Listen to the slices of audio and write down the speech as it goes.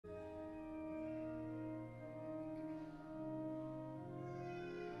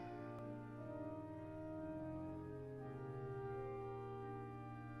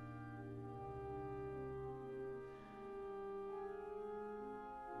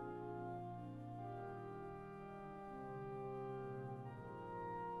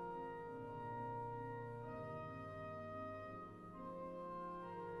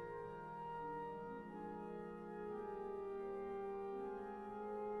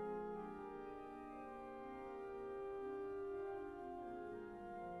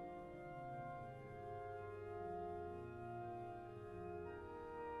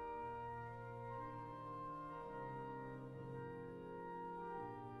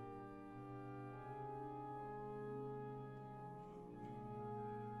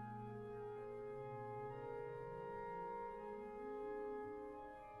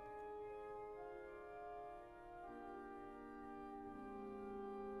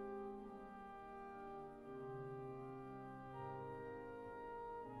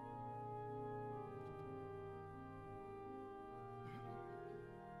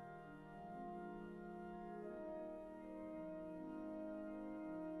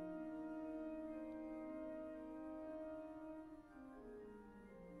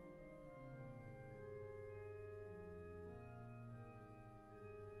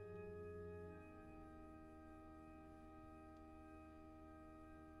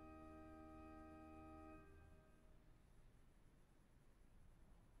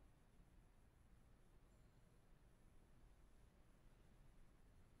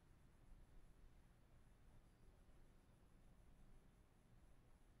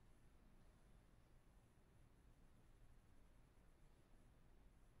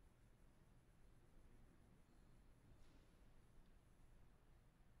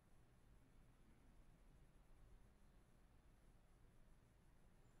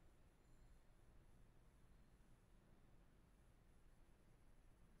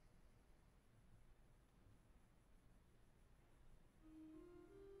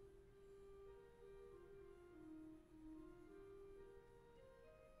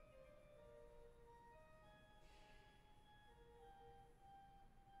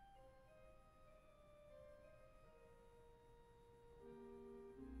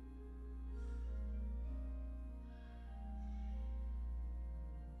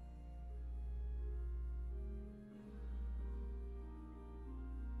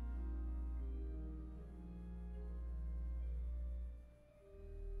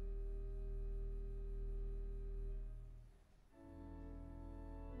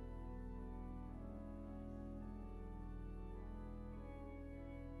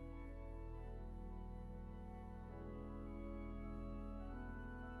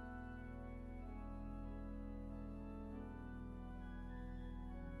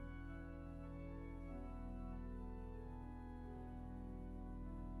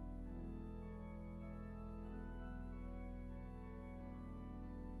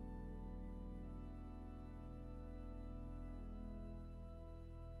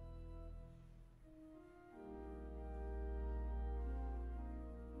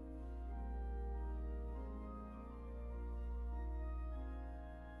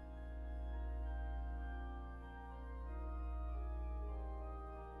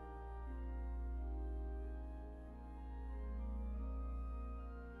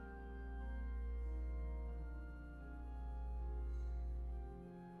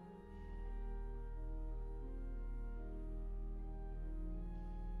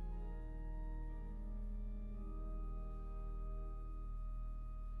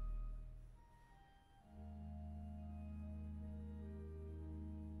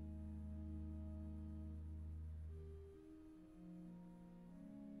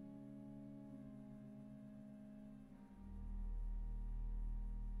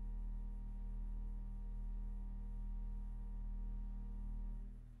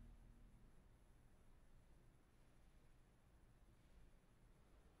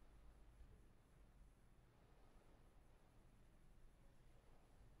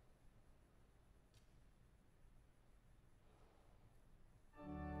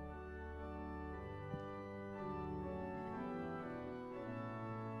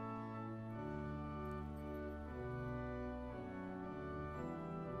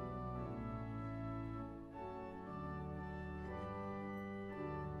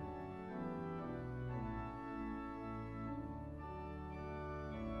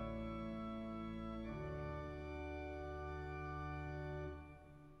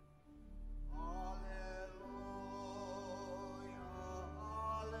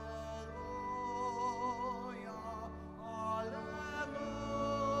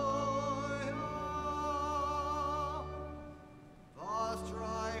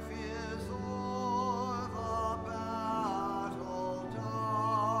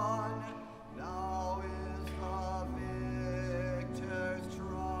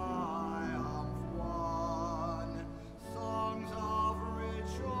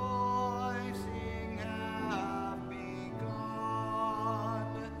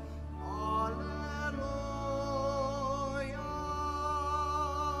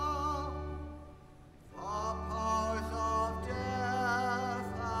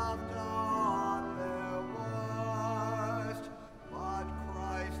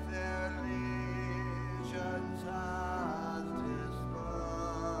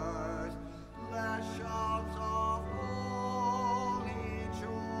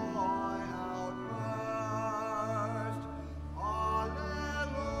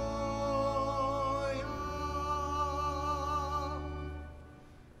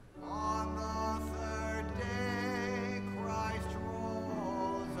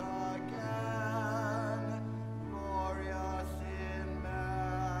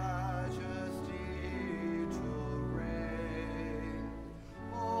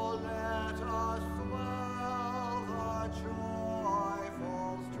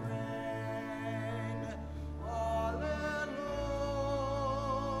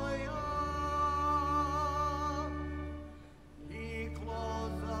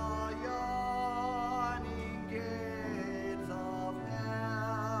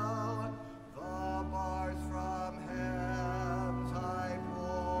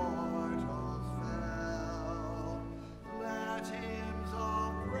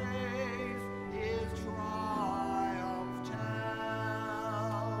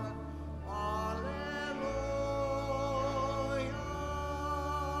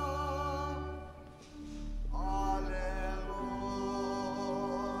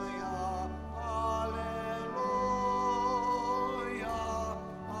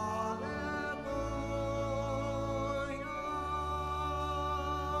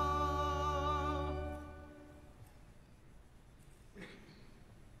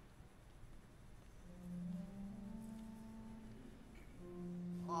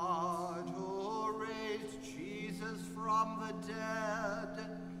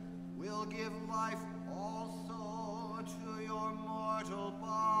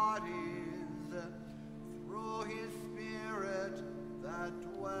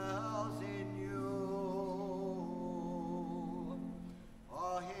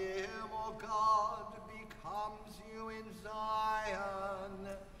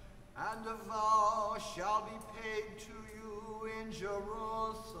and a vow shall be paid to you in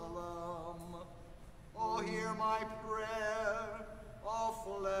Jerusalem. O hear my prayer, all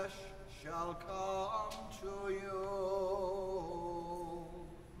flesh shall come to you.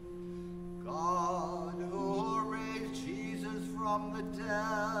 God, who raised Jesus from the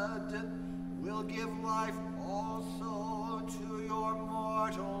dead, will give life also to your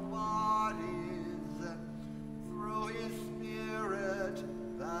mortal bodies through his Spirit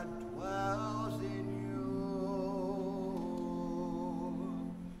that dwells in you.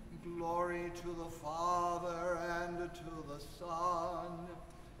 Glory to the Father, and to the Son,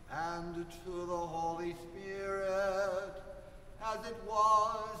 and to the Holy Spirit, as it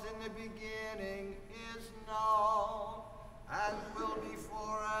was in the beginning, is now, and will be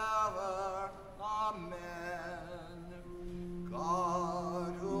forever. Amen.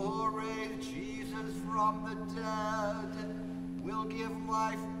 God, who raised Jesus from the dead, will give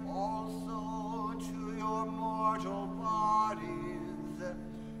life also to your mortal bodies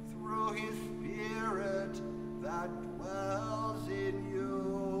through his Spirit that dwells in you.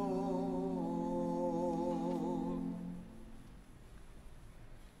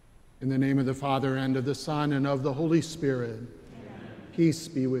 In the name of the Father, and of the Son, and of the Holy Spirit, amen. Peace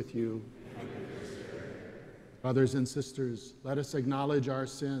be with you. And with your spirit. Brothers and sisters, let us acknowledge our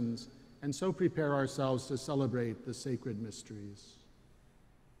sins and so prepare ourselves to celebrate the sacred mysteries.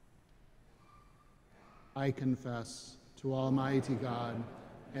 I confess to Almighty God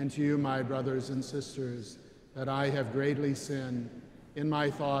and to you, my brothers and sisters, that I have greatly sinned in my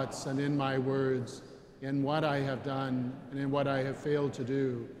thoughts and in my words, in what I have done and in what I have failed to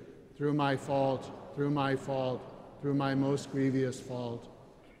do, through my fault, through my most grievous fault.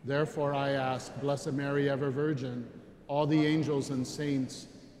 Therefore I ask, Blessed Mary, ever Virgin, all the angels and saints,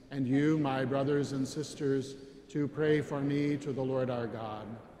 and you, my brothers and sisters, to pray for me to the Lord our God.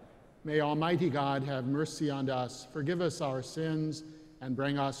 May Almighty God have mercy on us, forgive us our sins, and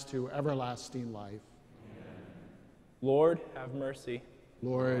bring us to everlasting life. Amen. Lord, have mercy.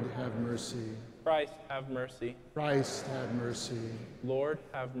 Lord, have mercy. Christ, have mercy. Christ, have mercy. Lord,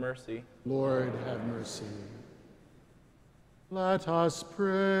 have mercy. Lord, have mercy. Let us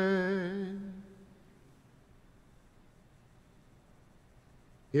pray.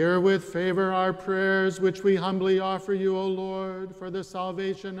 Hear with favor our prayers, which we humbly offer you, O Lord, for the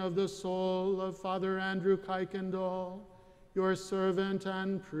salvation of the soul of Father H Kuykendall, your servant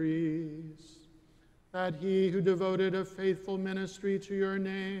and priest, that he who devoted a faithful ministry to your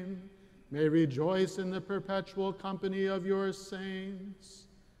name may rejoice in the perpetual company of your saints.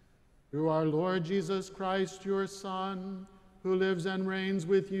 Through our Lord Jesus Christ, your Son, who lives and reigns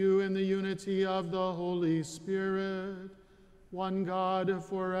with you in the unity of the Holy Spirit, one God,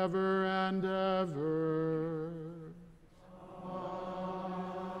 forever and ever.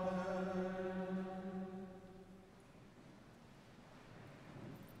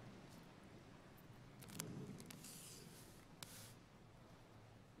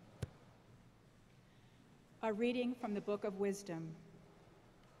 A reading from the Book of Wisdom.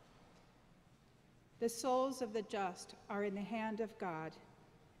 The souls of the just are in the hand of God,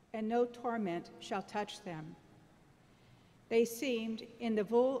 and no torment shall touch them. They seemed, in the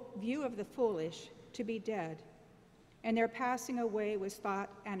view of the foolish, to be dead, and their passing away was thought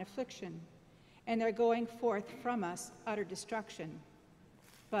an affliction, and their going forth from us utter destruction.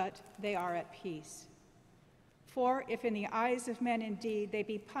 But they are at peace. For if in the eyes of men indeed they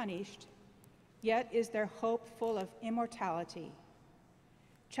be punished, yet is their hope full of immortality.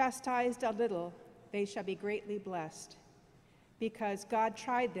 Chastised a little, they shall be greatly blessed, because God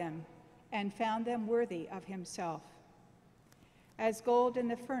tried them and found them worthy of himself. As gold in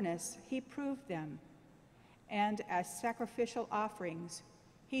the furnace, he proved them, and as sacrificial offerings,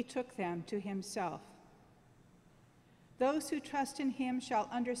 he took them to himself. Those who trust in him shall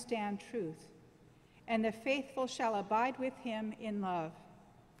understand truth, and the faithful shall abide with him in love,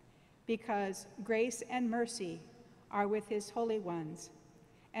 because grace and mercy are with his holy ones,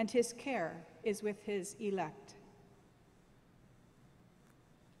 and his care is with his elect.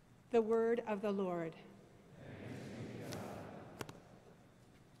 The word of the Lord.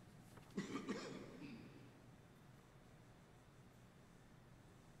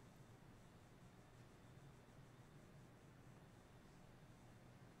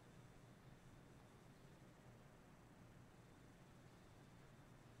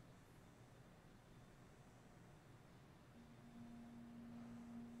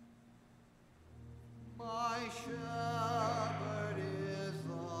 My shepherd is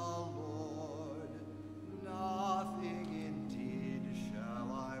the Lord, nothing indeed shall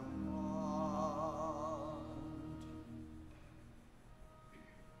I want.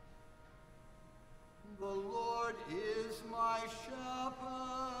 is my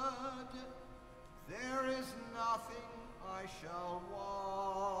shepherd, there is nothing I shall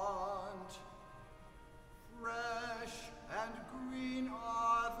want. Fresh and green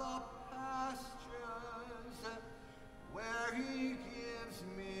are the pastures where he gives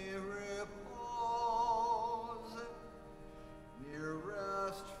me repose. Near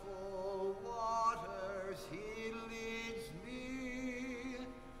restful waters he leads me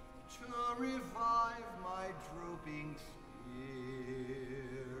to revive my drooping spirit.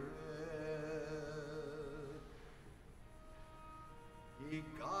 He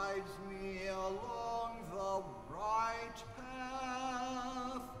guides me along the right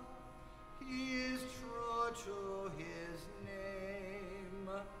path. He is true to his name.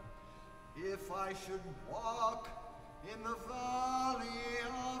 If I should walk in the valley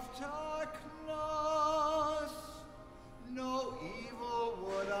of darkness, no evil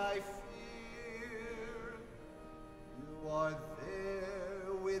would I fear. You are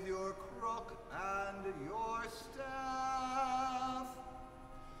there with your crook and your staff.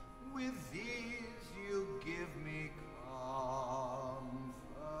 With these you give me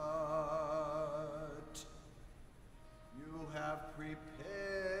comfort. You have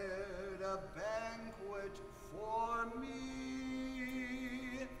prepared a banquet for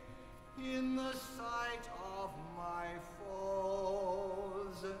me in the sight of my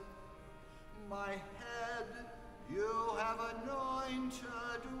foes. My head you have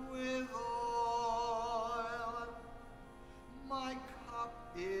anointed with oil. My cup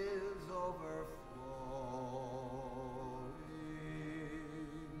is overflowing.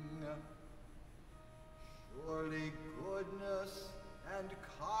 Surely goodness and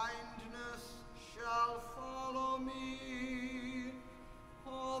kindness shall follow me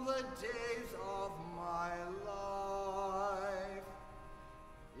all the days of my life.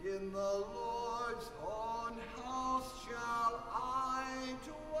 In the Lord's own house shall I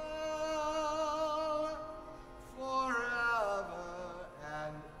dwell forever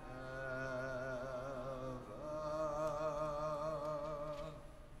and ever.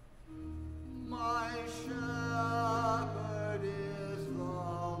 My shepherd is the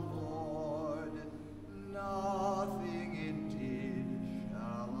Lord, nothing indeed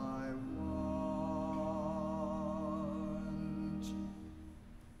shall I want.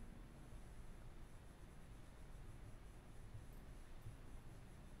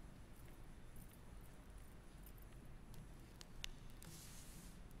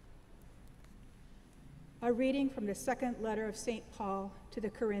 A reading from the second letter of St. Paul to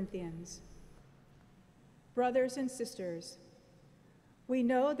the Corinthians. Brothers and sisters, we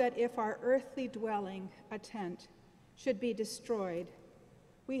know that if our earthly dwelling, a tent, should be destroyed,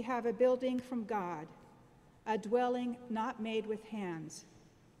 we have a building from God, a dwelling not made with hands,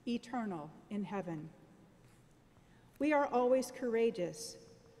 eternal in heaven. We are always courageous,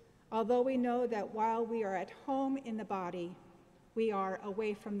 although we know that while we are at home in the body, we are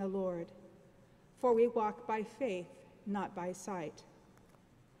away from the Lord. For we walk by faith, not by sight.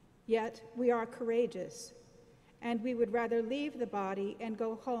 Yet we are courageous, and we would rather leave the body and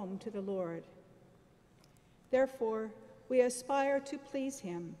go home to the Lord. Therefore, we aspire to please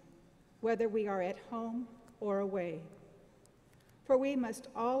him, whether we are at home or away. For we must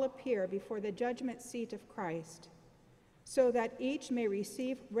all appear before the judgment seat of Christ, so that each may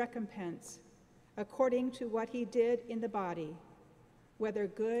receive recompense according to what he did in the body, whether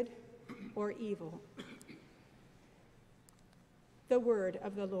good or evil. The word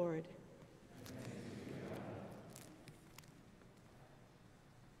of the Lord.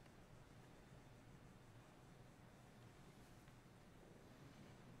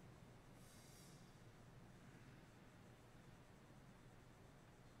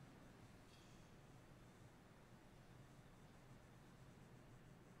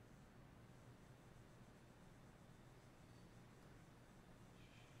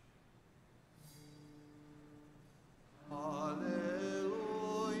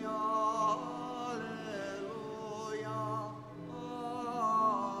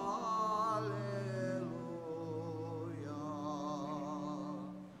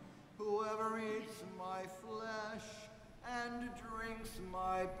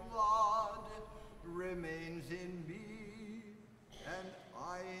 My blood remains in me, and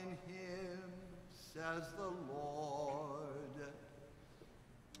I in him, says the Lord.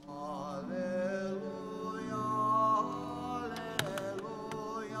 Alleluia,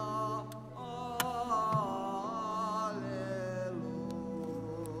 alleluia, alleluia.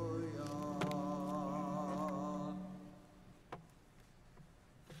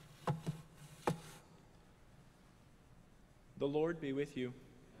 The Lord be with you.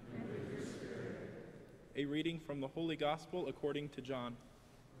 And with your spirit. A reading from the Holy Gospel according to John.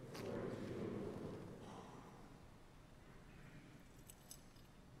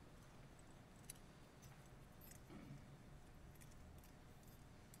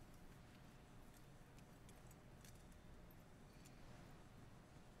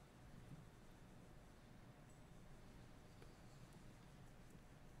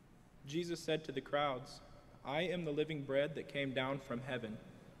 Jesus said to the crowds, "I am the living bread that came down from heaven.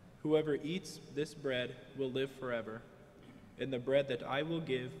 Whoever eats this bread will live forever, and the bread that I will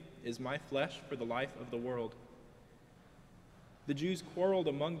give is my flesh for the life of the world." The Jews quarreled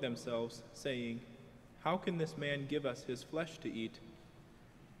among themselves, saying, "How can this man give us his flesh to eat?"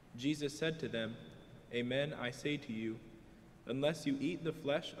 Jesus said to them, "Amen, I say to you, unless you eat the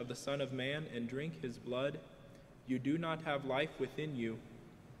flesh of the Son of Man and drink his blood, you do not have life within you.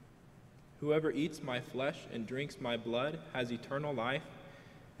 Whoever eats my flesh and drinks my blood has eternal life,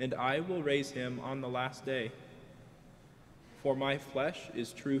 and I will raise him on the last day. For my flesh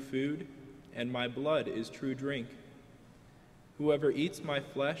is true food, and my blood is true drink. Whoever eats my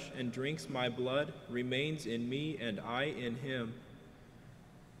flesh and drinks my blood remains in me, and I in him.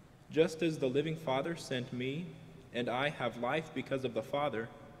 Just as the living Father sent me, and I have life because of the Father,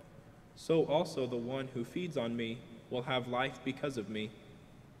 so also the one who feeds on me will have life because of me.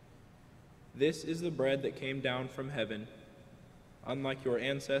 This is the bread that came down from heaven. Unlike your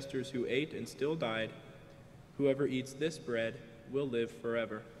ancestors who ate and still died, whoever eats this bread will live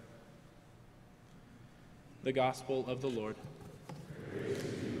forever." The Gospel of the Lord. Praise to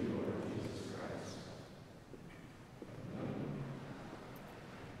you, Lord Jesus Christ.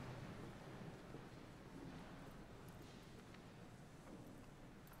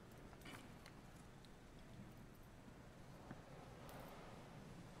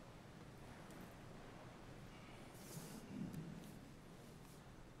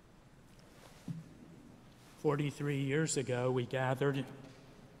 43 years ago, we gathered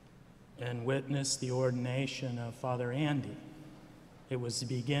and witnessed the ordination of Father Andy. It was the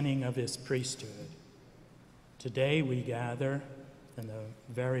beginning of his priesthood. Today we gather,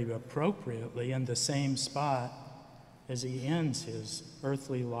 very appropriately, in the same spot as he ends his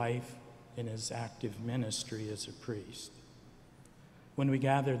earthly life in his active ministry as a priest. When we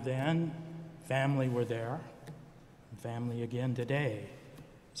gathered then, family were there, and family again today.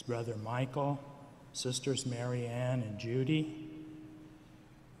 His brother Michael, sisters Mary Ann and Judy,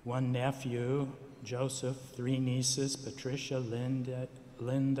 one nephew, Joseph, three nieces, Patricia,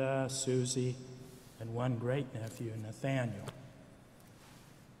 Linda, Susie, and one great-nephew, Nathaniel.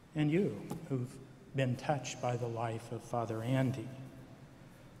 And you, who've been touched by the life of Father Andy.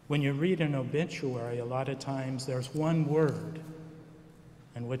 When you read an obituary, a lot of times there's one word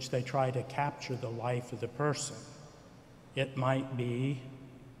in which they try to capture the life of the person. It might be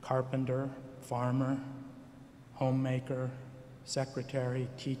carpenter, farmer, homemaker, secretary,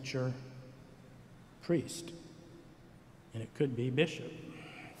 teacher, priest, and it could be bishop.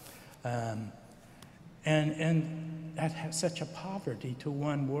 And that has such a poverty to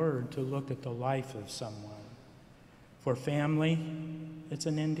one word to look at the life of someone. For family, it's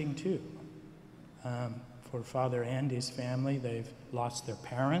an ending too. For Father Andy's family, they've lost their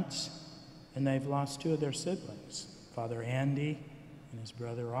parents, and they've lost two of their siblings, Father Andy and his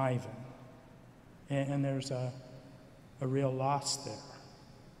brother Ivan. And there's a real loss there.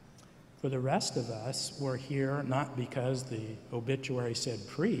 For the rest of us, we're here not because the obituary said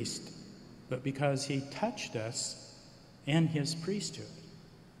priest, but because he touched us in his priesthood.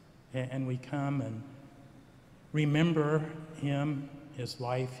 And we come and remember him, his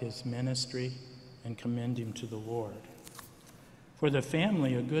life, his ministry, and commend him to the Lord. For the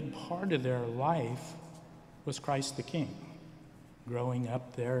family, a good part of their life was Christ the King. Growing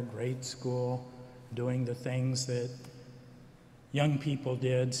up there, grade school, doing the things that young people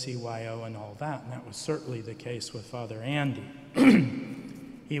did, CYO and all that, and that was certainly the case with Father Andy.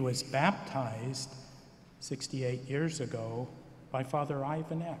 He was baptized 68 years ago by Father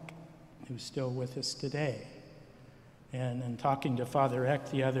Ivan Eck, who's still with us today. And in talking to Father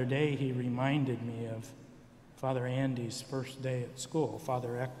Eck the other day, he reminded me of Father Andy's first day at school.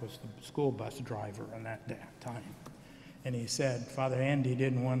 Father Eck was the school bus driver in that time. And he said Father Andy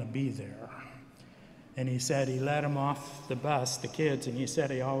didn't want to be there. And he said he let them off the bus, the kids, and he said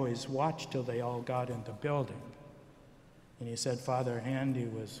he always watched till they all got in the building. And he said Father Andy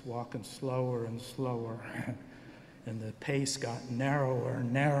was walking slower and slower, and the pace got narrower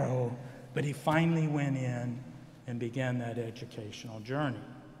and narrow, but he finally went in and began that educational journey.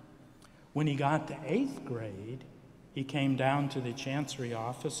 When he got to 8th grade, he came down to the Chancery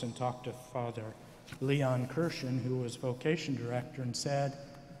office and talked to Father Leon Kirshen, who was vocation director, and said,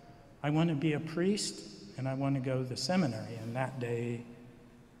 "I want to be a priest, and I want to go to the seminary. And that day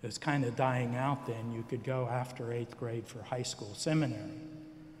it was kind of dying out then. You could go after 8th grade for high school seminary.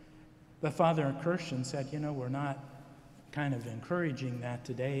 But Father Kirsten said, you know, we're not kind of encouraging that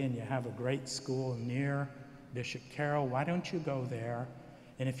today, and you have a great school near Bishop Carroll. Why don't you go there?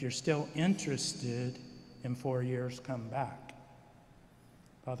 And if you're still interested in 4 years, come back.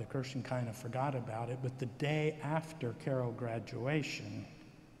 Father Kirsten kind of forgot about it, but the day after Carroll graduation,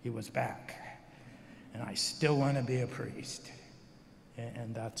 he was back. And I still want to be a priest.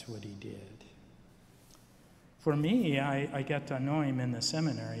 And that's what he did. For me, I get to know him in the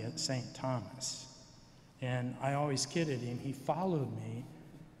seminary at St. Thomas. And I always kidded him. He followed me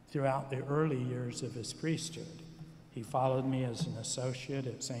throughout the early years of his priesthood. He followed me as an associate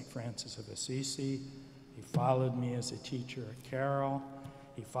at St. Francis of Assisi. He followed me as a teacher at Carroll.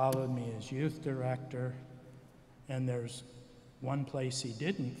 He followed me as youth director. And there's one place he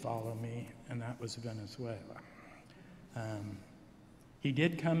didn't follow me, and that was Venezuela. He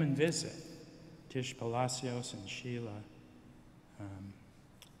did come and visit Tish Palacios and Sheila,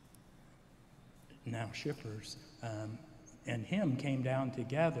 now shippers, and him came down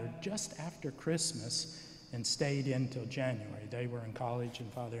together just after Christmas and stayed until January. They were in college,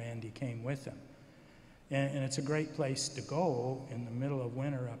 and Father Andy came with them. And it's a great place to go in the middle of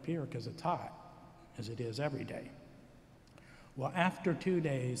winter up here because it's hot, as it is every day. Well, after 2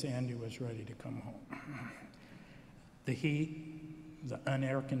 days, Andy was ready to come home. The heat, the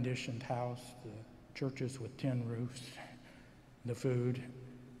unair-conditioned house, the churches with tin roofs, the food,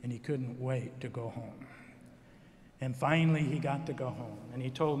 and he couldn't wait to go home. And finally, he got to go home. And he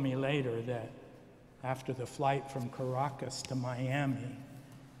told me later that after the flight from Caracas to Miami,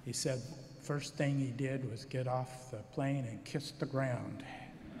 he said first thing he did was get off the plane and kiss the ground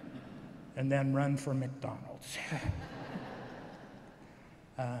and then run for McDonald's.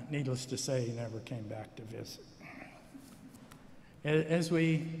 Needless to say, he never came back to visit. As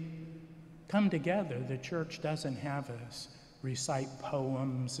we come together, the church doesn't have us recite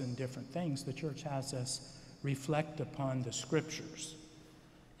poems and different things. The church has us reflect upon the scriptures.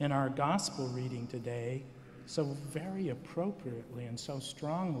 In our gospel reading today, so very appropriately and so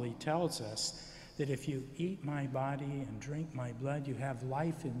strongly tells us that if you eat my body and drink my blood, you have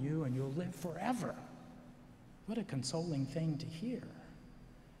life in you and you'll live forever. What a consoling thing to hear.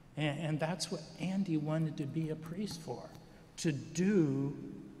 And that's what Andy wanted to be a priest for, to do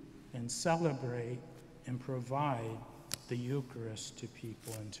and celebrate and provide the Eucharist to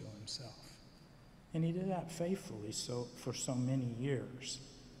people and to himself. And he did that faithfully for so many years.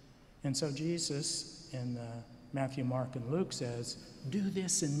 And so Jesus in Matthew, Mark, and Luke says, do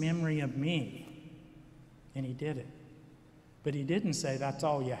this in memory of me. And he did it. But he didn't say that's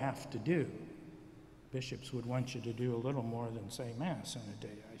all you have to do. Bishops would want you to do a little more than say Mass in a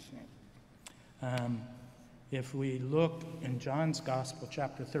day, I think. If we look in John's Gospel,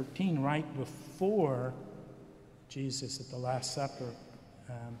 chapter 13, right before Jesus at the Last Supper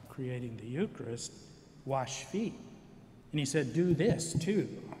creating the Eucharist, wash feet. And he said, do this too.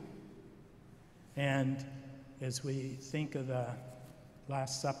 And as we think of the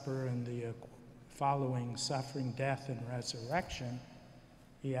Last Supper and the following suffering, death, and resurrection,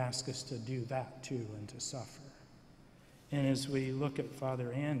 he asks us to do that too and to suffer. And as we look at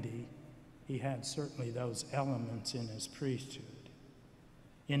Father Andy, he had certainly those elements in his priesthood.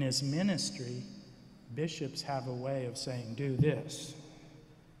 In his ministry, bishops have a way of saying, do this,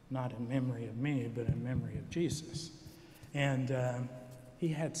 not in memory of me, but in memory of Jesus. And he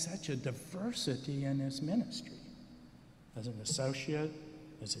had such a diversity in his ministry. As an associate,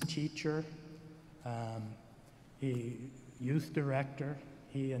 as a teacher, youth director.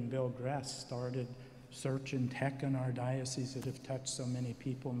 He and Bill Gress started Search and Tech in our diocese that have touched so many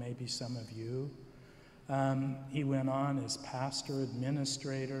people, maybe some of you. He went on as pastor,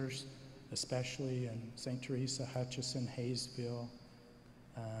 administrators, especially in St. Teresa, Hutchison, Hayesville,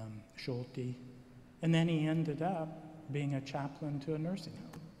 Schulte. And then he ended up being a chaplain to a nursing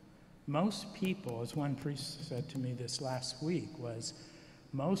home. Most people, as one priest said to me this last week, was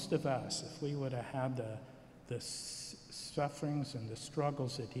most of us, if we would have had the sufferings and the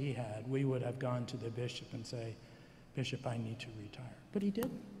struggles that he had, we would have gone to the bishop and say, Bishop, I need to retire. But he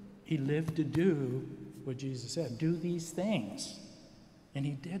didn't. He lived to do what Jesus said, do these things. And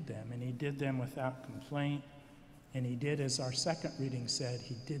he did them, and he did them without complaint. And he did, as our second reading said,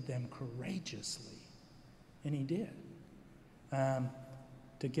 he did them courageously. And he did.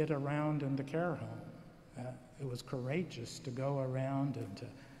 To get around in the care home, it was courageous to go around and to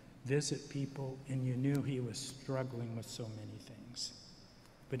visit people, and you knew he was struggling with so many things.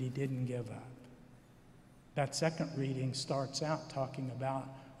 But he didn't give up. That second reading starts out talking about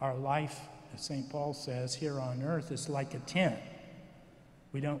our life as St. Paul says, here on earth is like a tent.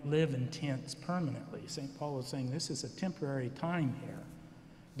 We don't live in tents permanently. St. Paul is saying this is a temporary time here.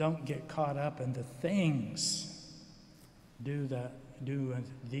 Don't get caught up in the things. Do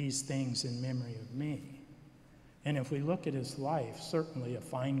these things in memory of me. And if we look at his life, certainly a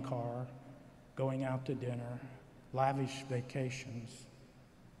fine car, going out to dinner, lavish vacations,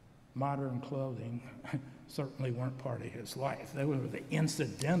 modern clothing certainly weren't part of his life. They were the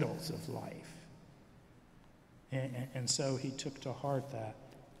incidentals of life. And so he took to heart that,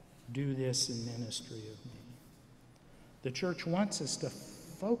 do this in ministry of me. The church wants us to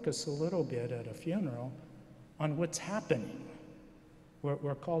focus a little bit at a funeral on what's happening.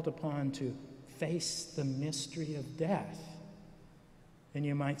 We're called upon to face the mystery of death. And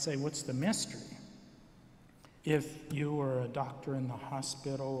you might say, what's the mystery? If you were a doctor in the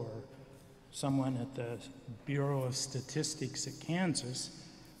hospital or someone at the Bureau of Statistics at Kansas,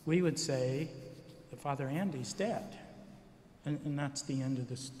 we would say that Father Andy's dead. And that's the end of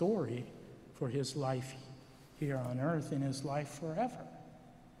the story for his life here on earth and his life forever.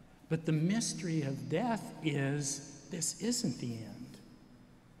 But the mystery of death is this isn't the end.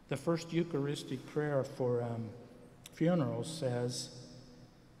 The first Eucharistic prayer for funerals says,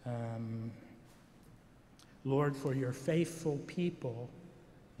 Lord, for your faithful people,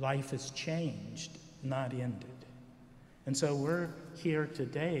 life is changed, not ended. And so we're here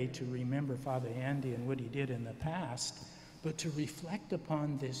today to remember Father Andy and what he did in the past, but to reflect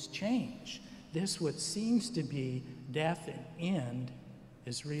upon this change. This, what seems to be death and end,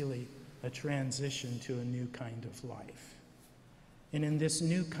 is really a transition to a new kind of life. And in this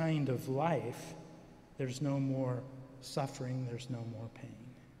new kind of life, there's no more suffering, there's no more pain.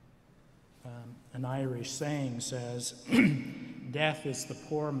 An Irish saying says, death is the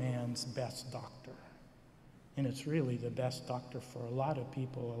poor man's best doctor. And it's really the best doctor for a lot of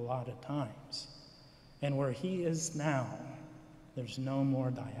people a lot of times. And where he is now, there's no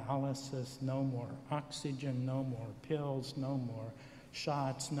more dialysis, no more oxygen, no more pills, no more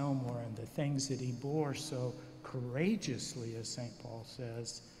shots, no more, and the things that he bore so courageously, as St. Paul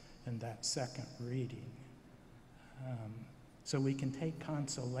says in that second reading. So we can take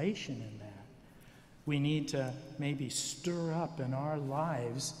consolation in that. We need to maybe stir up in our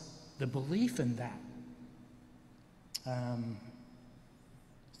lives the belief in that.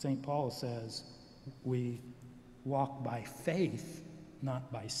 St. Paul says we walk by faith,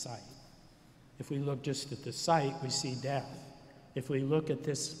 not by sight. If we look just at the sight, we see death. If we look at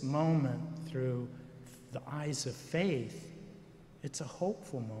this moment through the eyes of faith, it's a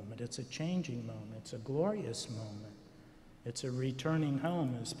hopeful moment, it's a changing moment, it's a glorious moment. It's a returning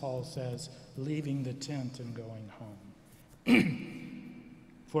home, as Paul says, leaving the tent and going home.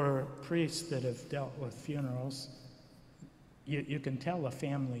 For priests that have dealt with funerals, you can tell a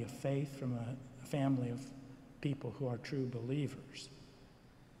family of faith from a family of people who are true believers.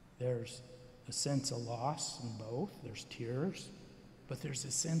 There's a sense of loss in both. There's tears, but there's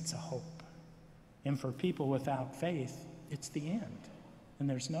a sense of hope. And for people without faith, it's the end, and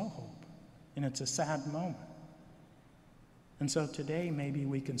there's no hope, and it's a sad moment. And so today, maybe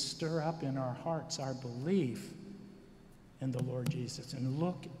we can stir up in our hearts our belief in the Lord Jesus and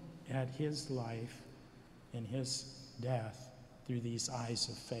look at his life and his death through these eyes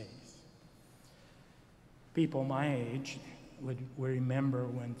of faith. People my age would remember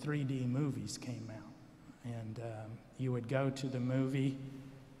when 3D movies came out. And you would go to the movie,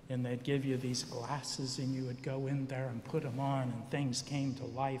 and they'd give you these glasses, and you would go in there and put them on, and things came to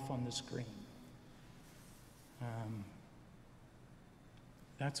life on the screen.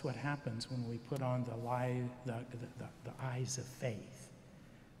 That's what happens when we put on the eyes of faith.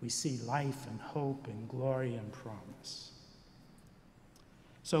 We see life and hope and glory and promise.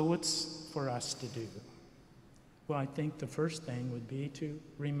 So what's for us to do? Well, I think the first thing would be to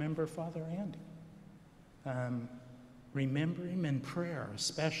remember Father Andy. Remember him in prayer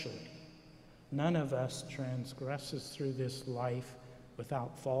especially. None of us transgresses through this life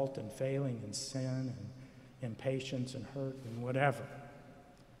without fault and failing and sin and impatience and hurt and whatever.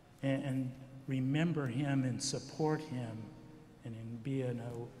 And remember him and support him and be an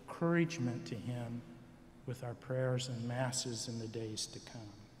encouragement to him with our prayers and masses in the days to come.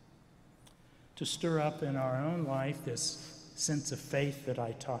 To stir up in our own life this sense of faith that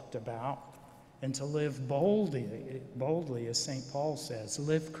I talked about, and to live boldly, as St. Paul says,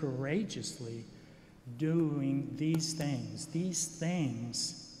 live courageously, doing these things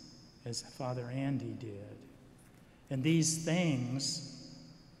as Father Andy did. And these things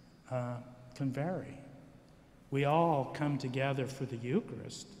can vary. We all come together for the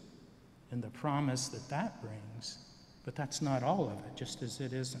Eucharist and the promise that brings, But that's not all of it, just as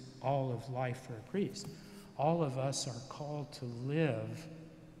it isn't all of life for a priest. All of us are called to live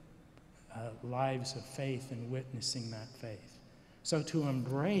lives of faith and witnessing that faith. So to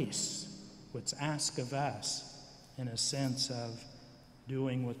embrace what's asked of us in a sense of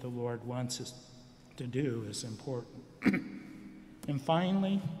doing what the Lord wants us to do is important. And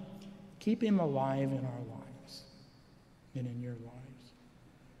finally, keep him alive in our lives and in your lives.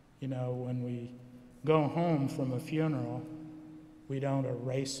 You know, when we go home from a funeral, we don't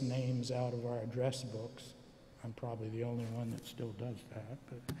erase names out of our address books. I'm probably the only one that still does that.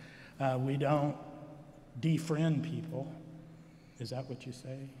 But we don't defriend people. Is that what you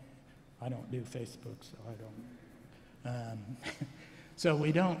say? I don't do Facebook, so I don't. So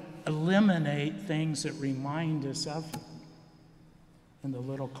we don't eliminate things that remind us of him. And the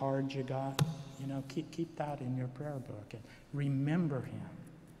little cards you got, you know, keep that in your prayer book and remember him.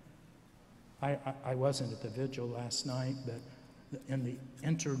 I wasn't at the vigil last night, but in the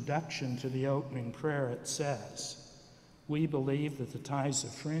introduction to the opening prayer it says, "We believe that the ties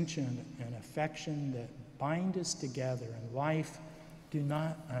of friendship and affection that bind us together in life do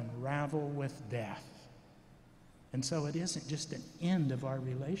not unravel with death." And so it isn't just an end of our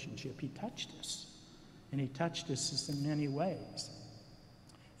relationship. He touched us, and he touched us in many ways.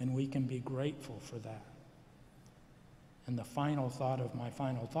 And we can be grateful for that. And the final thought of my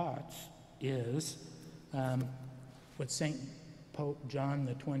final thoughts is what St. Pope John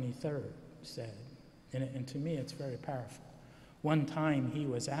the 23rd said. And to me, it's very powerful. One time he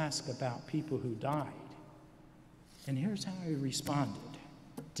was asked about people who died. And here's how he responded.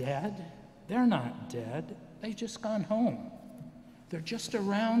 Dead? They're not dead. They've just gone home. They're just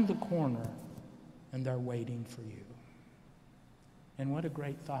around the corner, and they're waiting for you. And what a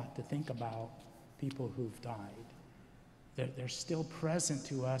great thought to think about people who've died. They're still present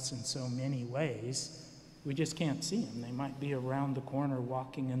to us in so many ways. We just can't see them. They might be around the corner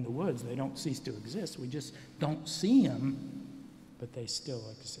walking in the woods. They don't cease to exist. We just don't see them, but they still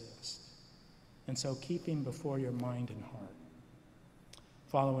exist. And so keep him before your mind and heart.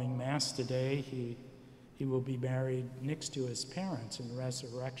 Following Mass today, he will be buried next to his parents in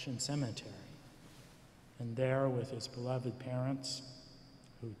Resurrection Cemetery. And there with his beloved parents,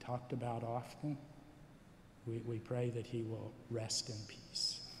 who talked about often, we pray that he will rest in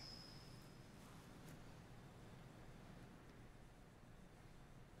peace.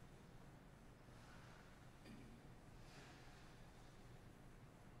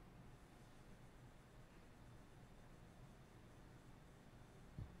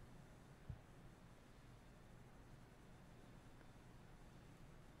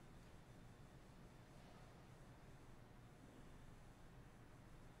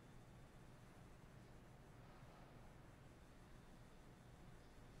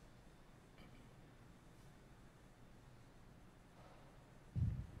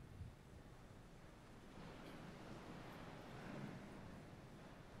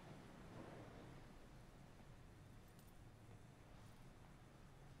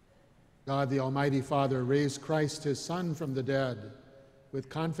 God, the Almighty Father, raised Christ, his Son, from the dead. With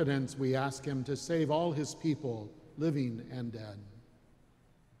confidence, we ask him to save all his people, living and dead.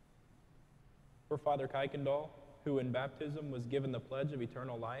 For Father Kuykendall, who in baptism was given the pledge of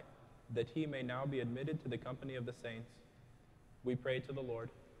eternal life, that he may now be admitted to the company of the saints, we pray to the Lord.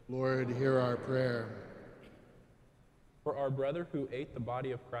 Lord, hear our prayer. For our brother who ate the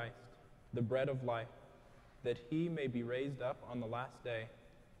body of Christ, the bread of life, that he may be raised up on the last day,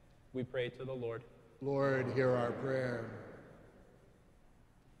 we pray to the Lord. Lord, hear our prayer.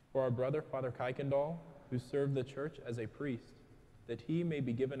 For our brother, Father Kuykendall, who served the church as a priest, that he may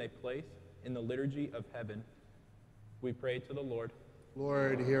be given a place in the liturgy of heaven, we pray to the Lord.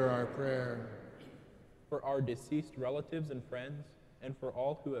 Lord, hear our prayer. For our deceased relatives and friends, and for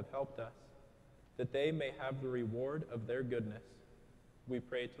all who have helped us, that they may have the reward of their goodness, we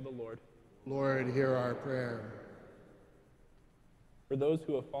pray to the Lord. Lord, hear our prayer. For those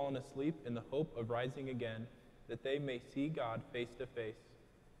who have fallen asleep in the hope of rising again, that they may see God face to face,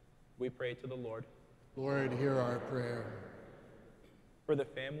 we pray to the Lord. Lord, hear our prayer. For the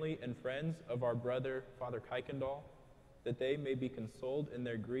family and friends of our brother, Father Kuykendall, that they may be consoled in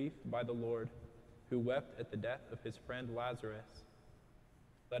their grief by the Lord, who wept at the death of his friend Lazarus,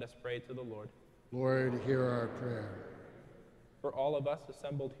 let us pray to the Lord. Lord, hear our prayer. For all of us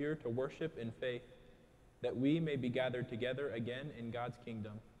assembled here to worship in faith, that we may be gathered together again in God's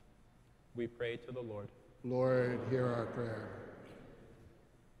kingdom, we pray to the Lord. Lord, hear our prayer.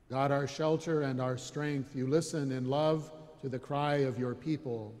 God, our shelter and our strength, you listen in love to the cry of your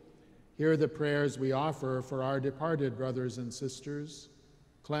people. Hear the prayers we offer for our departed brothers and sisters.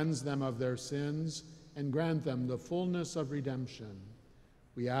 Cleanse them of their sins and grant them the fullness of redemption.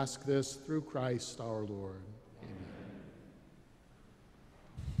 We ask this through Christ our Lord. Amen.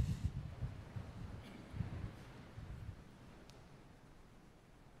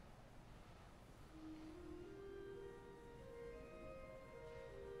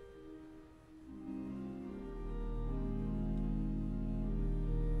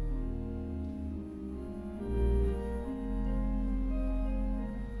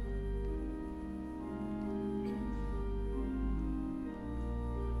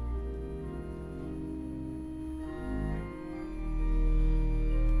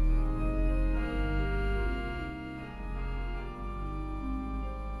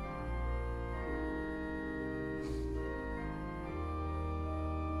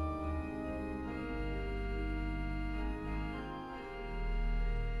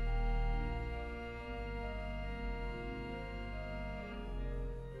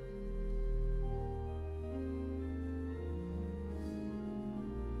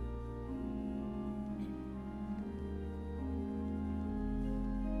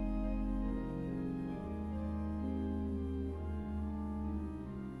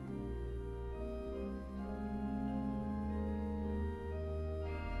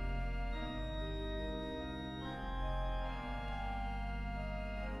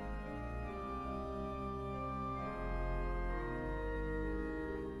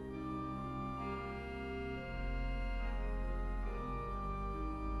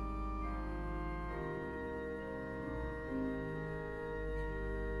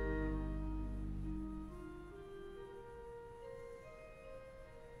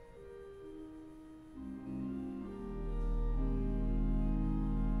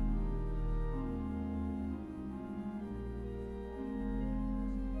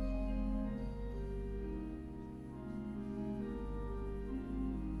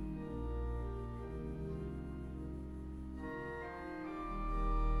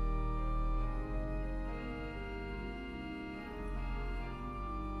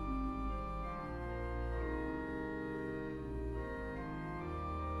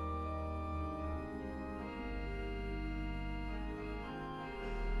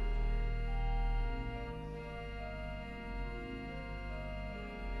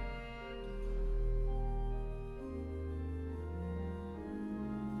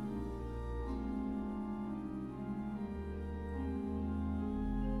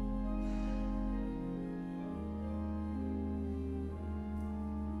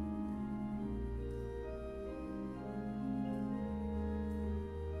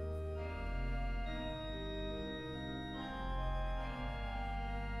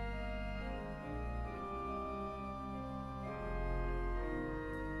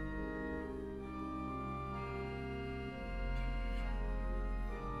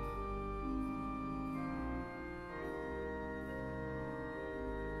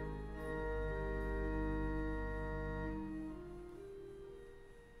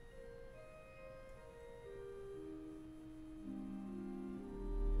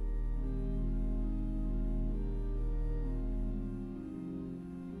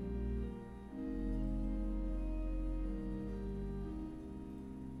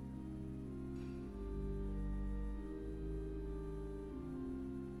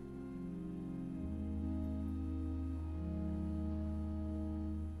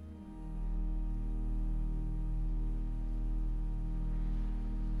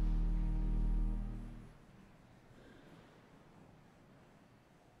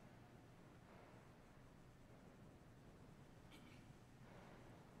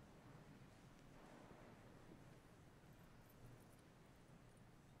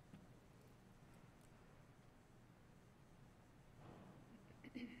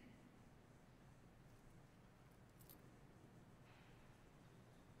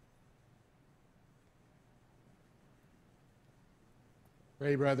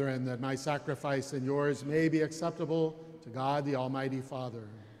 Pray, brethren, that my sacrifice and yours may be acceptable to God, the Almighty Father.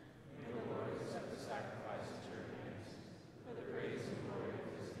 May the Lord accept the sacrifice at your hands, for the praise and glory of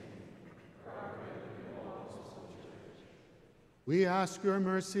his name, for our good and all his whole church. We ask your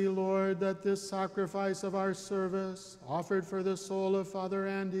mercy, Lord, that this sacrifice of our service, offered for the soul of Father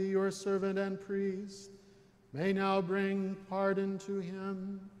Andy, your servant and priest, may now bring pardon to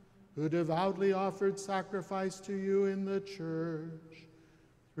him who devoutly offered sacrifice to you in the church.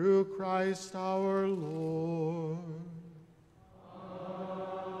 Through Christ our Lord.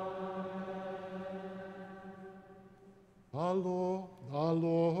 Amen. The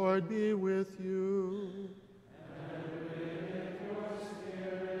Lord be with you. And with your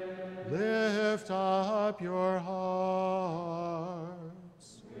spirit. Lift up your hearts.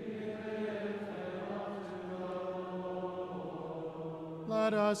 We lift them up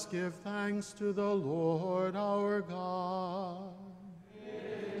Let us give thanks to the Lord our God.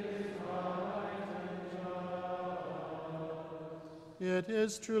 It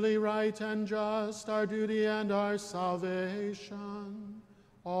is truly right and just, our duty and our salvation,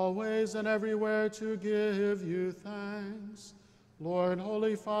 always and everywhere to give you thanks, Lord,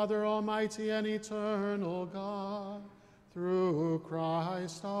 Holy Father, Almighty and eternal God, through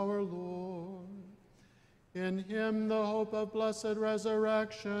Christ our Lord. In him the hope of blessed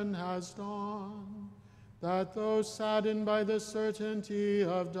resurrection has dawned, that those saddened by the certainty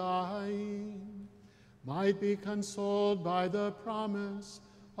of dying might be consoled by the promise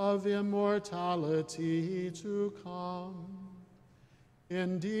of immortality to come.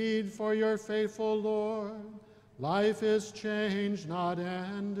 Indeed, for your faithful Lord, life is changed, not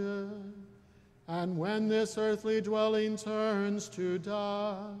ended. And when this earthly dwelling turns to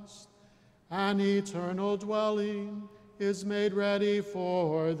dust, an eternal dwelling is made ready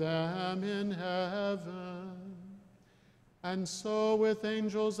for them in heaven. And so with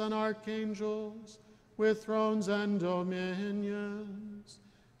angels and archangels, with thrones and dominions,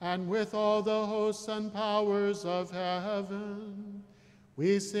 and with all the hosts and powers of heaven,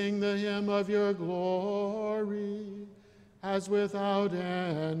 we sing the hymn of your glory, as without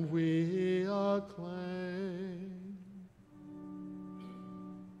end we acclaim.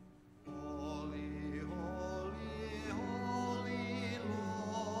 Holy, holy, holy,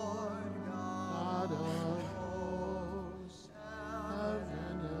 Lord God of hosts, heaven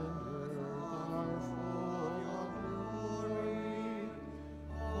and earth are full of glory.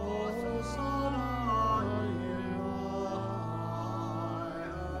 Hosanna in the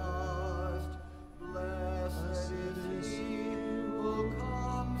highest. Blessed is he who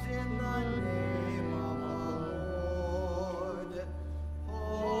comes in the name of the Lord.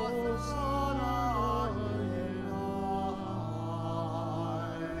 Hosanna in the highest.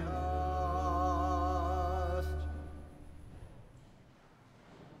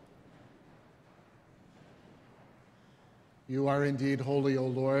 You are indeed holy, O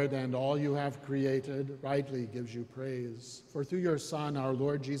Lord, and all you have created rightly gives you praise. For through your Son, our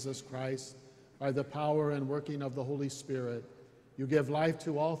Lord Jesus Christ, by the power and working of the Holy Spirit, you give life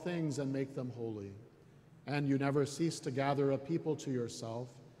to all things and make them holy. And you never cease to gather a people to yourself,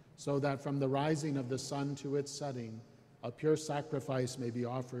 so that from the rising of the sun to its setting, a pure sacrifice may be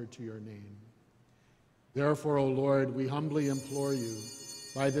offered to your name. Therefore, O Lord, we humbly implore you,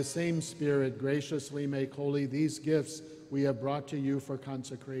 by the same Spirit, graciously make holy these gifts we have brought to you for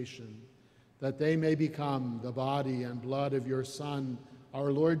consecration, that they may become the body and blood of your Son,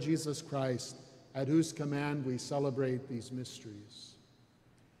 our Lord Jesus Christ, at whose command we celebrate these mysteries.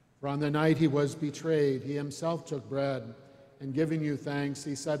 For on the night he was betrayed, he himself took bread, and giving you thanks,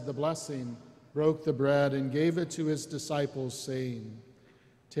 he said the blessing, broke the bread, and gave it to his disciples, saying,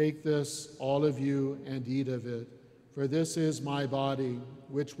 "Take this, all of you, and eat of it, for this is my body,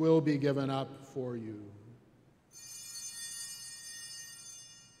 which will be given up for you."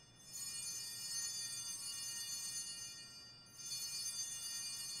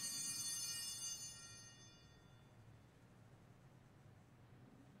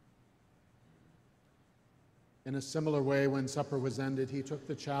 In a similar way, when supper was ended, he took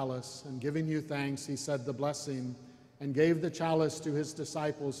the chalice, and giving you thanks, he said the blessing, and gave the chalice to his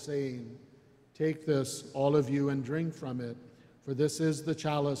disciples, saying, "Take this, all of you, and drink from it, for this is the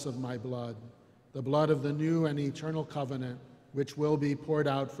chalice of my blood, the blood of the new and eternal covenant, which will be poured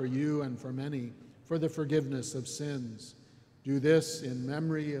out for you and for many, for the forgiveness of sins. Do this in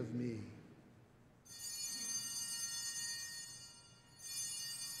memory of me."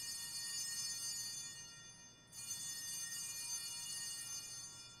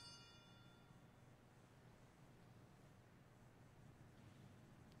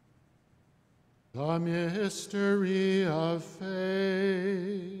 The mystery of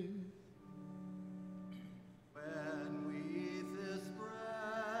faith. When we eat this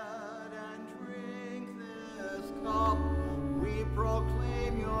bread and drink this cup, we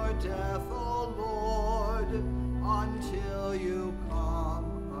proclaim your death, O Lord, until you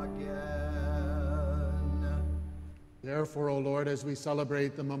come again. Therefore, O Lord, as we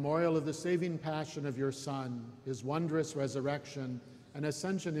celebrate the memorial of the saving passion of your Son, his wondrous resurrection and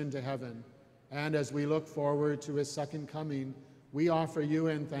ascension into heaven, and as we look forward to his second coming, we offer you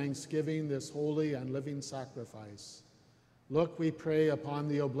in thanksgiving this holy and living sacrifice. Look, we pray, upon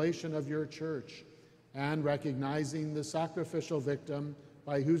the oblation of your church, and recognizing the sacrificial victim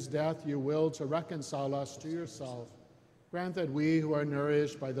by whose death you will to reconcile us to yourself, grant that we who are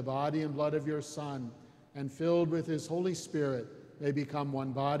nourished by the body and blood of your Son and filled with his Holy Spirit may become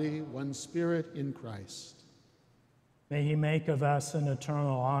one body, one spirit in Christ. May he make of us an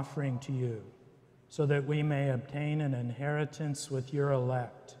eternal offering to you, so that we may obtain an inheritance with your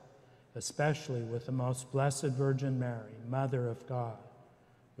elect, especially with the most blessed Virgin Mary, Mother of God,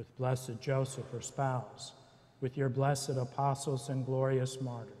 with blessed Joseph, her spouse, with your blessed apostles and glorious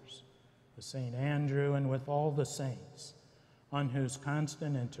martyrs, with St. Andrew, and with all the saints, on whose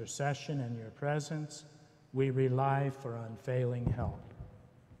constant intercession in your presence we rely for unfailing help.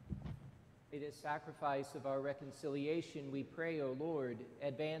 May this sacrifice of our reconciliation, we pray, O Lord,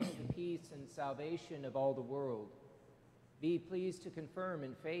 advance the peace and salvation of all the world. Be pleased to confirm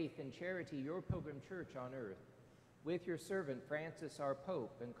in faith and charity your pilgrim church on earth, with your servant Francis, our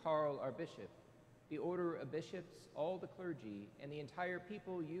Pope, and Karl, our Bishop, the order of bishops, all the clergy, and the entire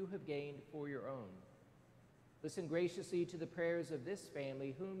people you have gained for your own. Listen graciously to the prayers of this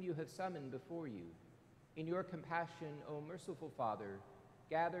family whom you have summoned before you. In your compassion, O merciful Father,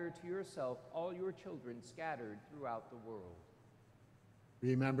 gather to yourself all your children scattered throughout the world.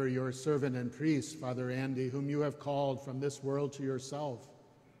 Remember your servant and priest, Father Andy, whom you have called from this world to yourself.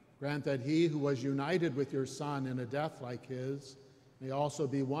 Grant that he who was united with your Son in a death like his may also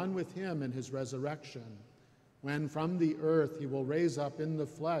be one with him in his resurrection, when from the earth he will raise up in the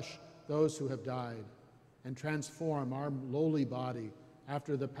flesh those who have died, and transform our lowly body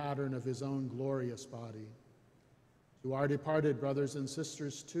after the pattern of his own glorious body. To our departed brothers and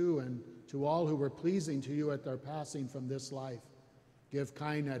sisters too, and to all who were pleasing to you at their passing from this life, give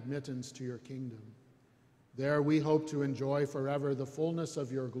kind admittance to your kingdom. There we hope to enjoy forever the fullness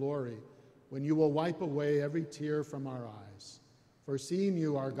of your glory, when you will wipe away every tear from our eyes. For seeing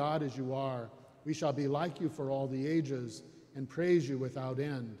you, our God, as you are, we shall be like you for all the ages, and praise you without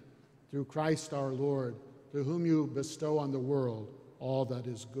end. Through Christ our Lord, to whom you bestow on the world all that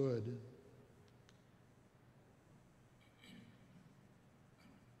is good.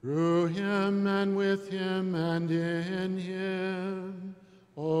 Through him, and with him, and in him,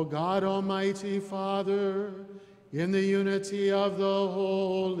 O God, Almighty Father, in the unity of the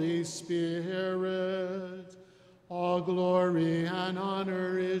Holy Spirit, all glory and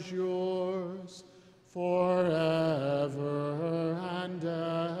honor is yours forever and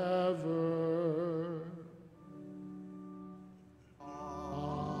ever.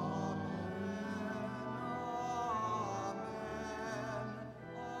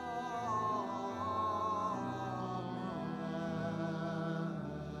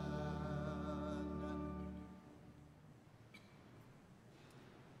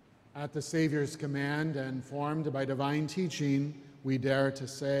 At the Savior's command and formed by divine teaching, we dare to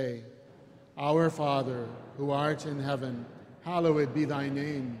say, Our Father, who art in heaven, hallowed be thy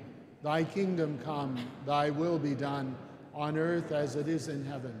name. Thy kingdom come, thy will be done, on earth as it is in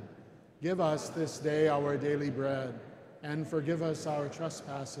heaven. Give us this day our daily bread, and forgive us our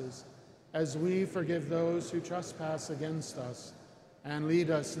trespasses, as we forgive those who trespass against us. And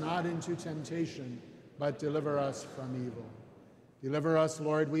lead us not into temptation, but deliver us from evil. Deliver us,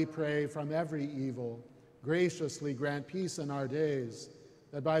 Lord, we pray, from every evil. Graciously grant peace in our days,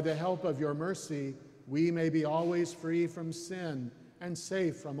 that by the help of your mercy we may be always free from sin and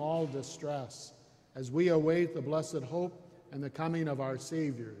safe from all distress, as we await the blessed hope and the coming of our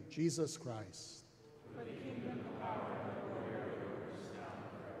Savior, Jesus Christ. For the kingdom, the power, and the glory are yours, now and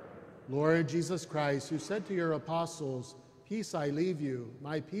forever. Lord Jesus Christ, who said to your apostles, Peace I leave you,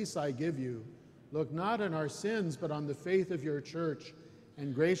 my peace I give you, look not on our sins, but on the faith of your church,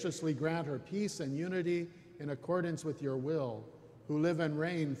 and graciously grant her peace and unity in accordance with your will, who live and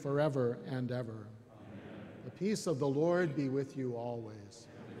reign forever and ever. Amen. The peace of the Lord be with you always.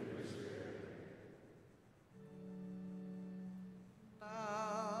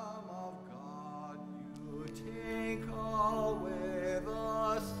 Lamb of God, you take away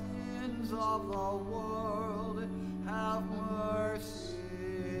the sins of the world. Have mercy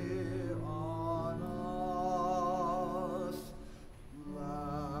on us.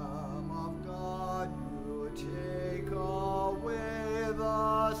 Lamb of God, you take away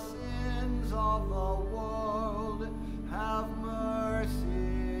the sins of the world. Have mercy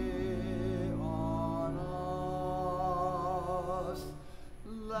on us.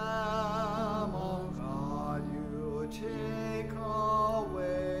 Lamb of God, you take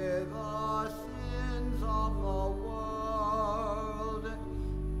away the sins of the world.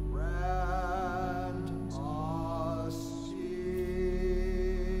 Grant us peace.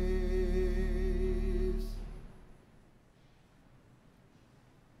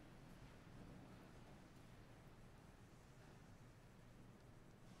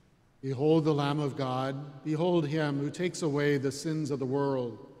 Behold the Lamb of God, behold him who takes away the sins of the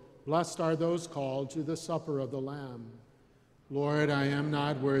world. Blessed are those called to the supper of the Lamb. Lord, I am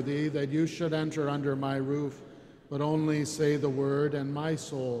not worthy that you should enter under my roof, but only say the word, and my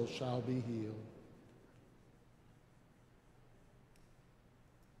soul shall be healed.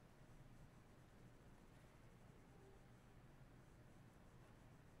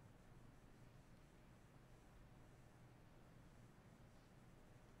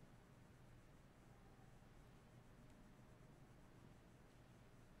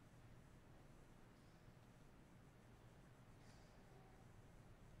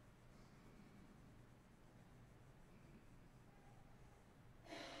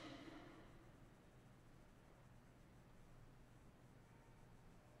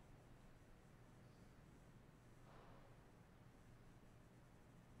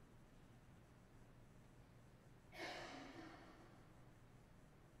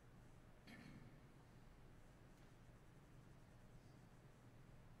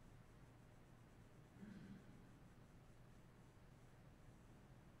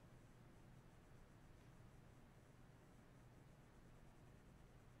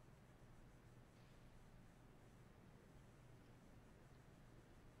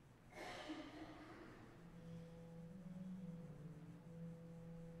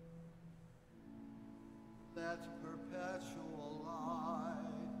 Let perpetual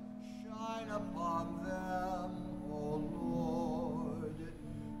light shine upon them, O Lord,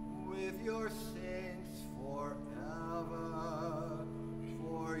 with your saints forever,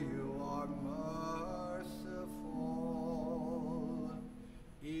 for you are merciful.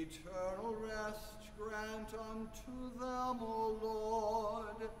 Eternal rest grant unto them, O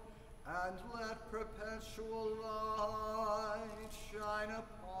Lord, and let perpetual light shine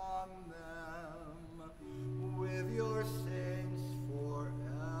upon them, with your saints forever,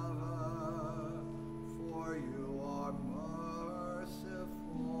 for you are merciful.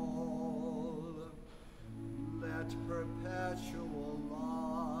 Let perpetual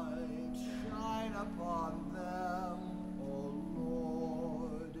light shine upon them, O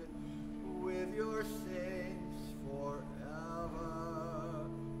Lord, with your saints forever,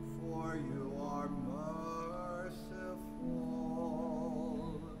 for you are merciful.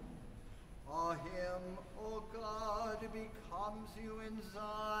 A hymn, O God, becomes you in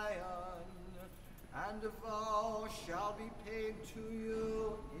Zion, and a vow shall be paid to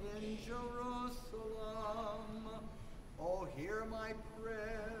you in Jerusalem. O hear my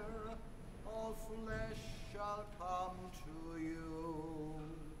prayer, all flesh shall come to you,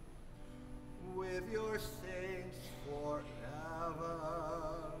 with your saints forever,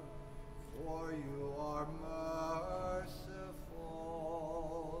 for you are merciful.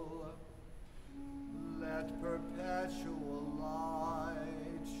 Let perpetual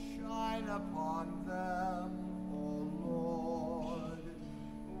light shine upon them, O Lord,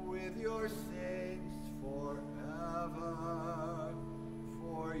 with your saints forever,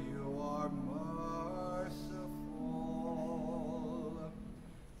 for you are merciful.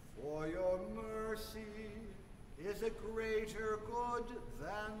 For your mercy is a greater good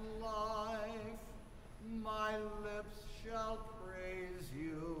than life. My lips shall praise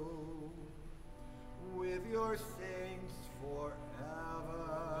you, with your saints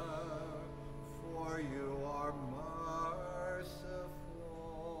forever, for you are merciful.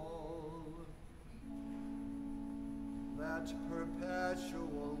 Let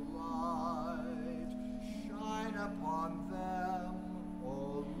perpetual light shine upon them,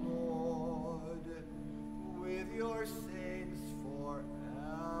 O Lord, with your saints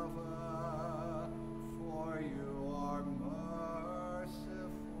forever, for you are merciful.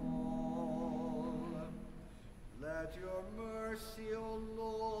 Let your mercy, O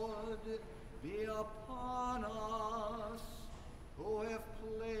Lord, be upon us, who have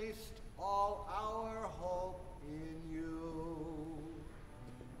placed all our hope in you,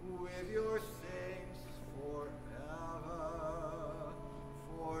 with your saints forever,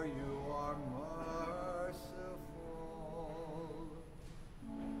 for you are merciful.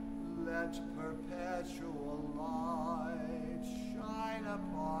 Let perpetual light shine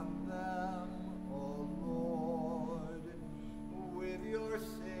upon them, O Lord, with your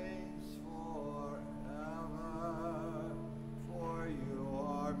saints forever, for you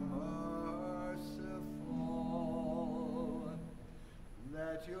are merciful.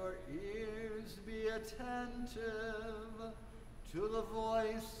 Let your ears be attentive to the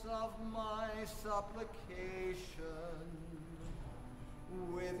voice of my supplication,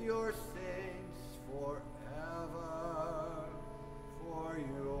 with your saints forever, for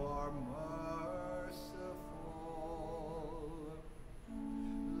you are merciful.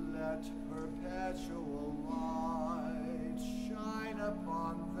 Let perpetual light shine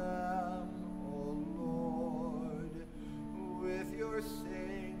upon them, O Lord, with your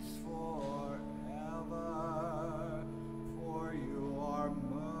saints forever,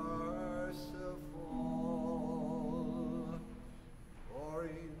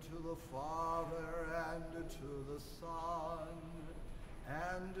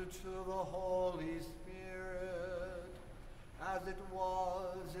 to the Holy Spirit, as it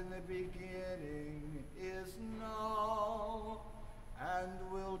was in the beginning, is now, and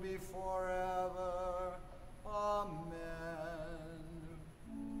will be forever. Amen.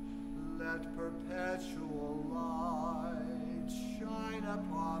 Let perpetual light shine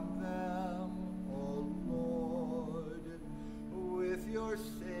upon them, O Lord, with your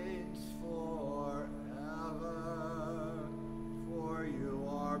saints forever. For you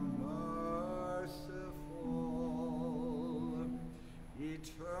are merciful.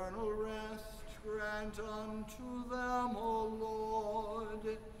 Eternal rest grant unto them, O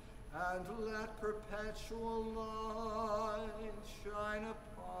Lord, and let perpetual light shine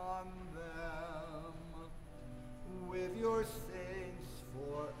upon them, with your saints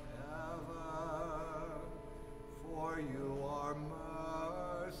forever. For you are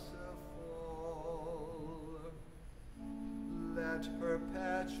merciful. Let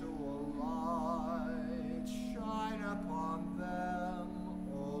perpetual light shine upon them,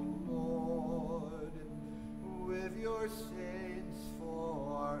 O Lord, with your saints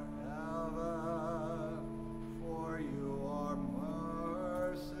forever. For you are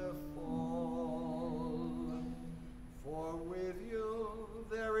merciful. For with you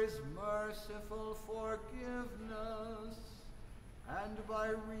there is merciful forgiveness, and by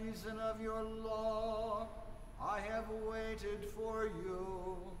reason of your law I have waited for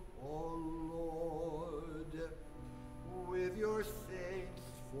you, O Lord, with your saints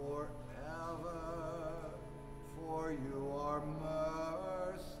forever. For you are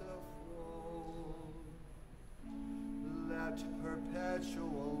merciful. Let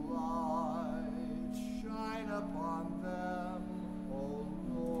perpetual light shine upon them, O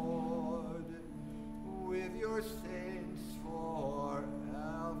Lord, with your saints forever.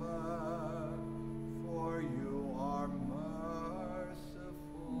 For you are merciful.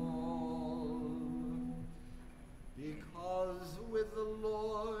 Because with the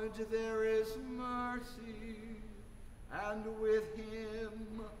Lord there is mercy, and with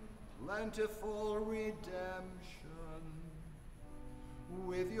him plentiful redemption,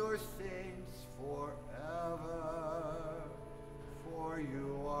 with your saints forever. For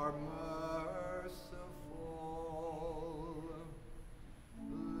you are merciful.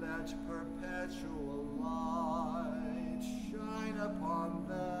 Let perpetual light shine upon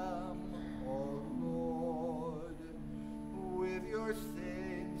them, O Lord, with your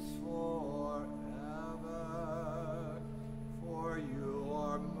saints forever. For you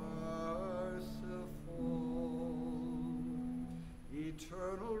are merciful.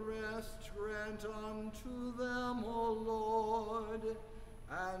 Eternal rest grant unto them, O Lord,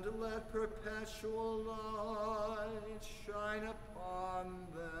 and let perpetual light shine upon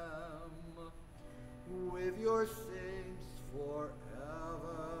them, with your saints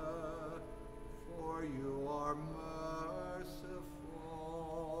forever. For you are merciful.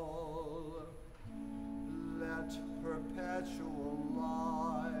 Let perpetual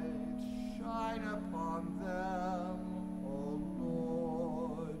light shine upon them, O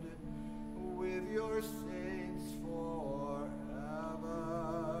Lord, with your saints forever.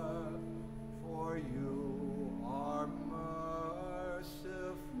 For you are merciful.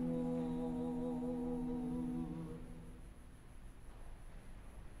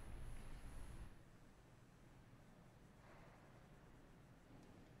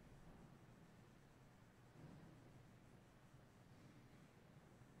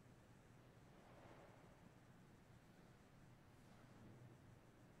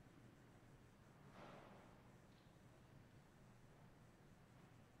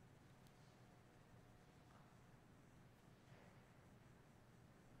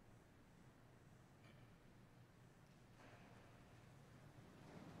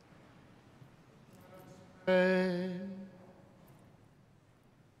 Pray.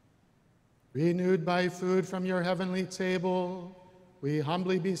 Renewed by food from your heavenly table, we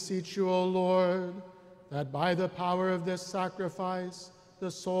humbly beseech you, O Lord, that by the power of this sacrifice,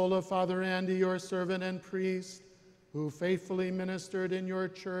 the soul of Father Andy, your servant and priest, who faithfully ministered in your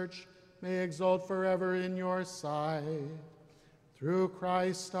church, may exult forever in your sight. Through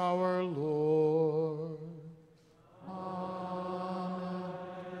Christ our Lord. Amen.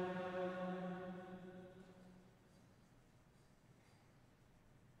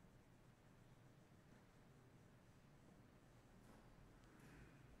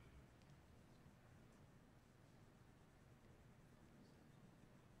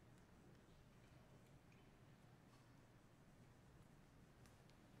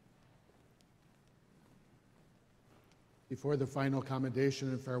 Before the final commendation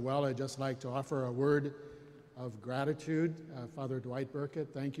and farewell, I'd just like to offer a word of gratitude. Father Dwight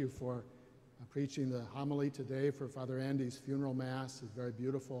Burkett, thank you for preaching the homily today for Father Andy's funeral mass. A very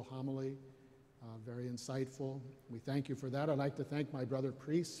beautiful homily, very insightful. We thank you for that. I'd like to thank my brother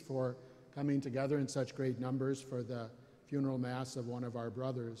priests for coming together in such great numbers for the funeral mass of one of our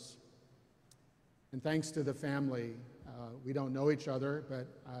brothers. And thanks to the family. We don't know each other, but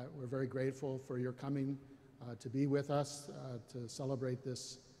we're very grateful for your coming to be with us to celebrate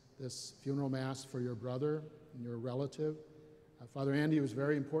this funeral mass for your brother and your relative. Father Andy was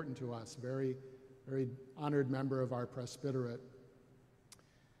very important to us, very, very honored member of our presbyterate.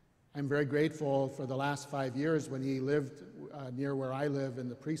 I'm very grateful for the last 5 years when he lived near where I live in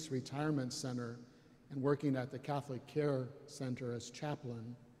the Priest Retirement Center and working at the Catholic Care Center as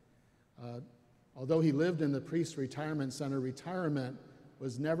chaplain. Although he lived in the Priest Retirement Center, retirement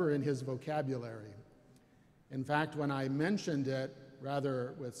was never in his vocabulary. In fact, when I mentioned it,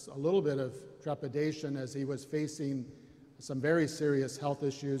 rather with a little bit of trepidation as he was facing some very serious health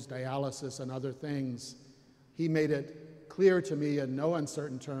issues, dialysis and other things, he made it clear to me in no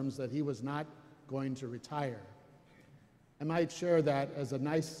uncertain terms that he was not going to retire. I might share that as a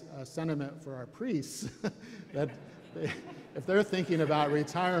nice sentiment for our priests, that if they're thinking about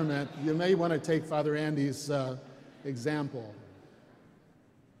retirement, you may want to take Father Andy's example.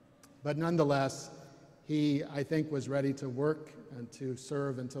 But nonetheless, he, I think, was ready to work and to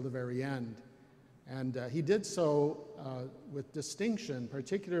serve until the very end. And he did so with distinction,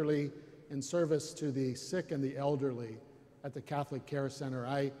 particularly in service to the sick and the elderly at the Catholic Care Center.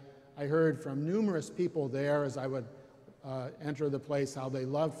 I heard from numerous people there as I would enter the place how they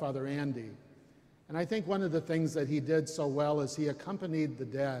loved Father Andy. And I think one of the things that he did so well is he accompanied the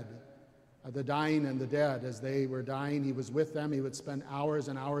dead, the dying and the dead. As they were dying, he was with them. He would spend hours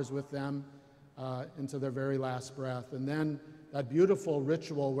and hours with them into their very last breath. And then that beautiful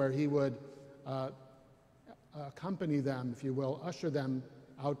ritual where he would accompany them, if you will, usher them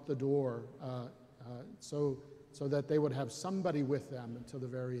out the door so that they would have somebody with them until the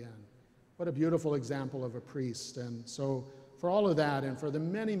very end. What a beautiful example of a priest. And so for all of that and for the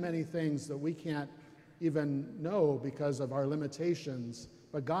many, many things that we can't even know because of our limitations,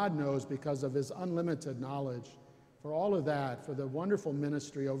 but God knows because of his unlimited knowledge, for all of that, for the wonderful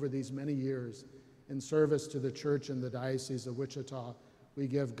ministry over these many years in service to the church in the Diocese of Wichita, we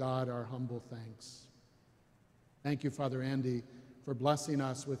give God our humble thanks. Thank you, Father Andy, for blessing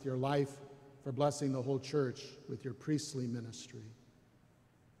us with your life, for blessing the whole church with your priestly ministry.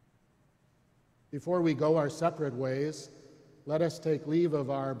 Before we go our separate ways, let us take leave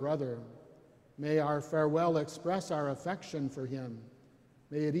of our brother. May our farewell express our affection for him.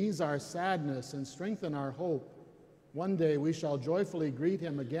 May it ease our sadness and strengthen our hope. One day we shall joyfully greet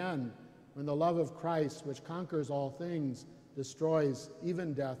him again when the love of Christ, which conquers all things, destroys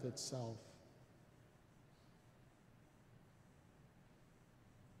even death itself.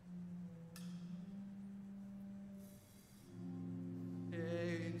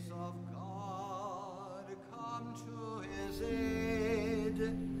 Saints of God, come to his aid.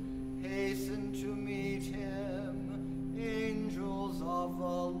 Hasten to meet him, angels of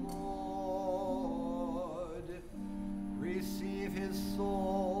the Lord. Receive his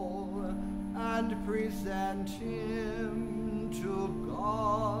soul and present him to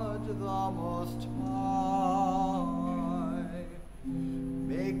God the Most High.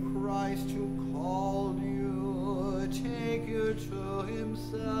 May Christ who called you take you to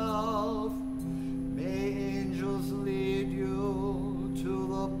himself. May angels lead you to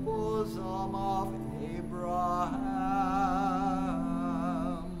the bosom of Abraham.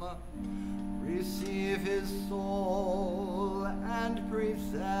 Receive his soul and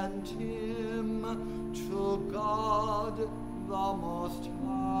present him to God the Most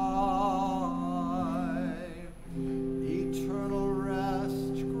High. Eternal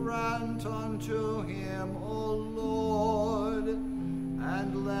rest grant unto him, O Lord,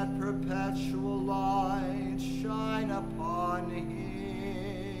 and let perpetual light shine upon him.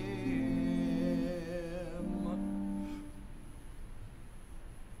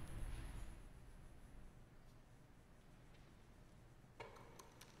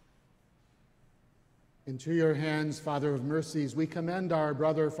 Into your hands, Father of mercies, we commend our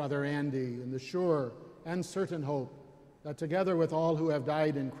brother, Father Andy, in the sure and certain hope that together with all who have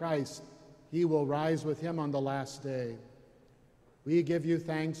died in Christ, he will rise with him on the last day. We give you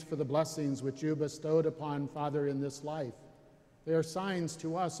thanks for the blessings which you bestowed upon Father in this life. They are signs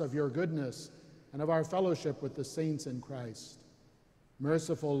to us of your goodness and of our fellowship with the saints in Christ.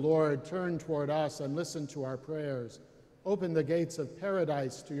 Merciful Lord, turn toward us and listen to our prayers. Open the gates of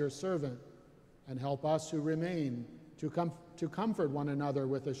paradise to your servant, and help us who remain to comfort one another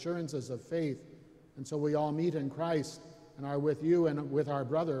with assurances of faith until we all meet in Christ and are with you and with our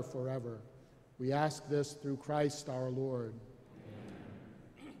brother forever. We ask this through Christ our Lord.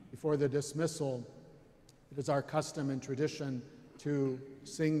 Amen. Before the dismissal, it is our custom and tradition to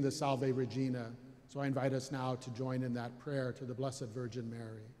sing the Salve Regina. So I invite us now to join in that prayer to the Blessed Virgin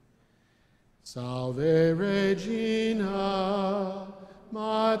Mary. Salve Regina,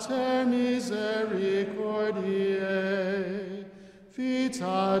 Mater Misericordiae,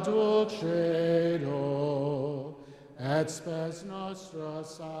 vita dulcedo, et spes nostra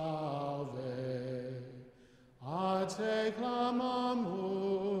salve. A te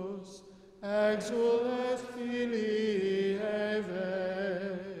clamamus, exules filii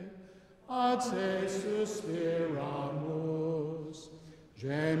Eve, a te suspiramus,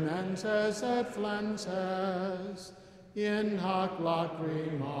 gementes et flentes, in hac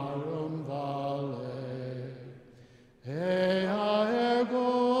lacrimarum vale. Ea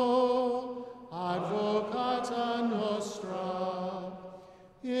ergo, advocata nostra,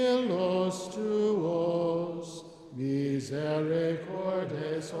 illos tuos,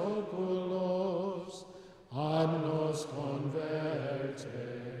 misericordes oculos, ad nos converte.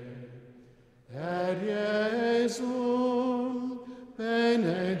 Et Iesum,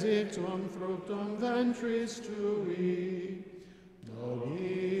 benedictum fructum ventris tui,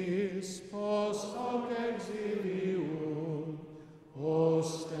 nobis post hoc exilium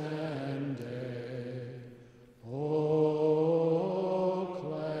ostende. O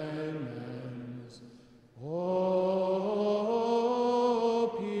clemens, O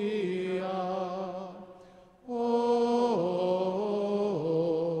pia, O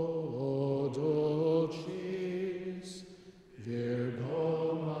dulcis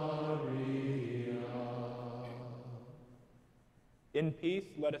Virgo Maria. In peace,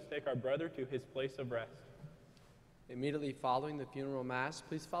 let us take our brother to his place of rest. Immediately following the funeral mass,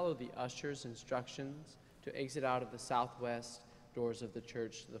 please follow the usher's instructions to exit out of the southwest doors of the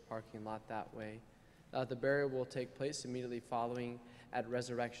church to the parking lot that way. The burial will take place immediately following at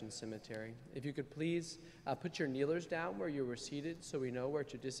Resurrection Cemetery. If you could please put your kneelers down where you were seated so we know where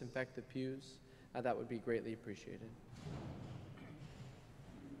to disinfect the pews, that would be greatly appreciated.